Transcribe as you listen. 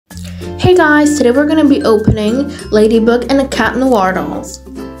guys, today we're going to be opening Ladybug and a Cat Noir dolls.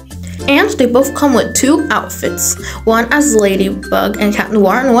 And they both come with two outfits, one as Ladybug and Cat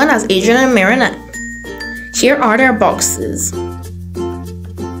Noir and one as Adrien and Marinette. Here are their boxes.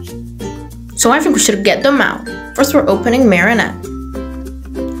 So I think we should get them out. First we're opening Marinette.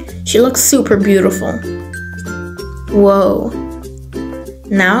 She looks super beautiful. Whoa.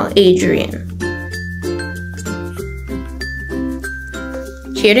 Now Adrien.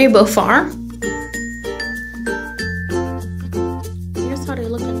 Here they both are. Here's how they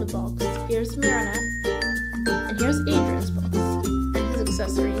look in the box. Here's Marinette, and here's Adrien's box, and his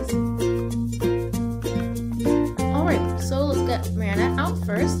accessories. Alright, so let's get Marinette out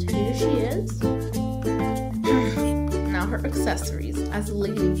first. Here she is. Now her accessories as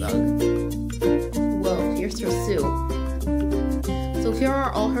Ladybug. Whoa, here's her suit. So here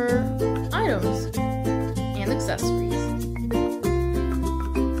are all her items and accessories.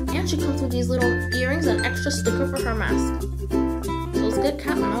 She comes with these little earrings and extra sticker for her mask. So let's get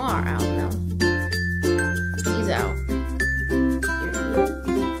Cat Noir out now. He's out. Here he is.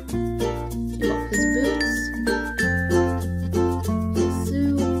 He got his boots, his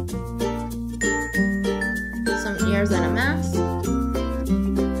suit, some ears and a mask.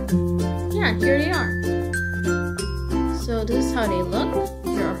 Yeah, here they are. So this is how they look.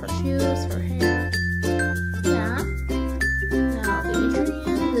 Here are her shoes, her hair.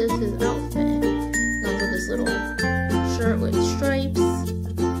 His outfit comes with this little shirt with stripes,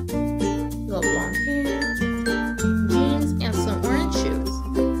 little blonde hair, jeans, and some orange shoes.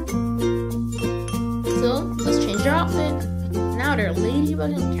 So let's change their outfit. Now they're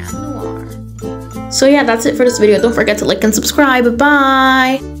Ladybug and Cat Noir. So yeah, that's it for this video. Don't forget to like and subscribe.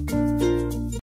 Bye.